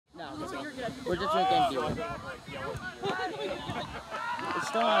We're just making do it. It's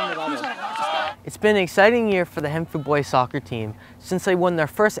still on the bubble. It's been an exciting year for the Hempfield boys soccer team since they won their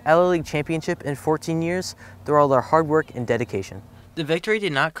first LA League championship in 14 years through all their hard work and dedication. The victory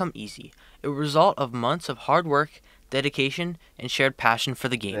did not come easy. It was a result of months of hard work, dedication, and shared passion for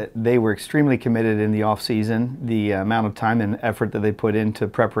the game. They were extremely committed in the off-season. The amount of time and effort that they put into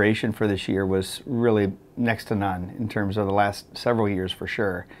preparation for this year was really next to none in terms of the last several years for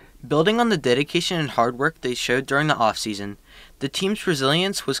sure. Building on the dedication and hard work they showed during the off-season, the team's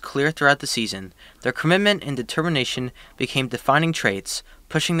resilience was clear throughout the season. Their commitment and determination became defining traits,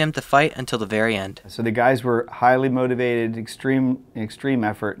 pushing them to fight until the very end. So the guys were highly motivated, extreme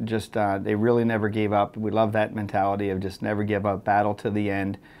effort, just they really never gave up. We love that mentality of just never give up, battle to the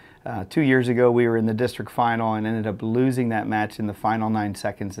end. 2 years ago we were in the district final and ended up losing that match in the final 9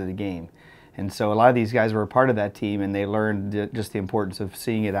 seconds of the game. And so a lot of these guys were a part of that team, and they learned just the importance of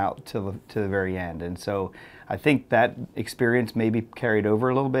seeing it out to the very end. And so I think that experience maybe carried over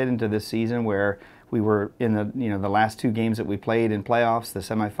a little bit into this season, where we were in the last 2 games that we played in playoffs, the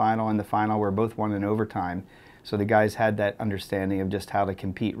semifinal and the final, were both won in overtime. So the guys had that understanding of just how to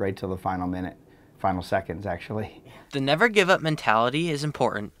compete right till the final minute, final seconds actually. The never give up mentality is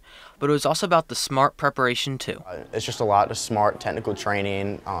important, but it was also about the smart preparation too. It's just a lot of smart technical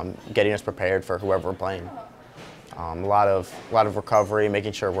training, getting us prepared for whoever we're playing. A lot of recovery,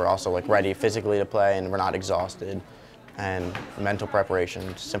 making sure we're also ready physically to play and we're not exhausted, and mental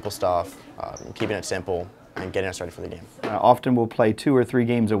preparation, simple stuff, keeping it simple and getting us ready for the game. Often we'll play 2 or 3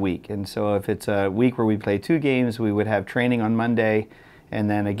 games a week, and so if it's a week where we play 2 games, we would have training on Monday and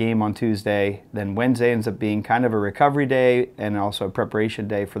then a game on Tuesday. Then Wednesday ends up being kind of a recovery day and also a preparation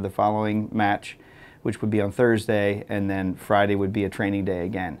day for the following match, which would be on Thursday, and then Friday would be a training day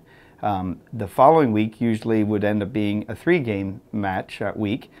again. The following week usually would end up being a 3-game match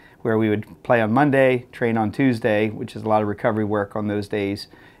week, where we would play on Monday, train on Tuesday, which is a lot of recovery work on those days,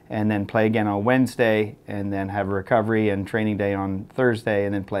 and then play again on Wednesday, and then have a recovery and training day on Thursday,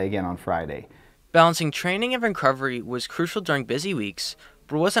 and then play again on Friday. Balancing training and recovery was crucial during busy weeks,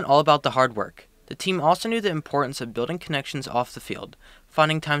 but it wasn't all about the hard work. The team also knew the importance of building connections off the field,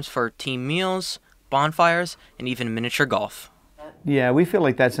 finding times for team meals, bonfires, and even miniature golf. Yeah, we feel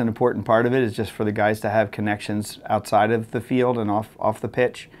like that's an important part of it, is just for the guys to have connections outside of the field and off the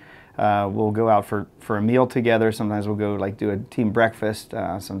pitch. We'll go out for a meal together. Sometimes we'll go do a team breakfast.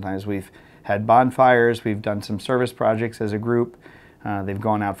 Sometimes we've had bonfires. We've done some service projects as a group. They've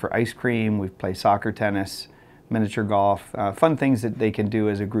gone out for ice cream. We've played soccer, tennis, miniature golf, fun things that they can do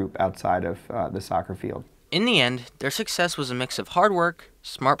as a group outside of the soccer field. In the end, their success was a mix of hard work,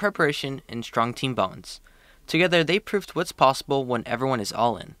 smart preparation, and strong team bonds. Together, they proved what's possible when everyone is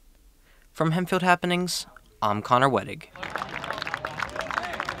all in. From Hempfield Happenings, I'm Connor Wettig.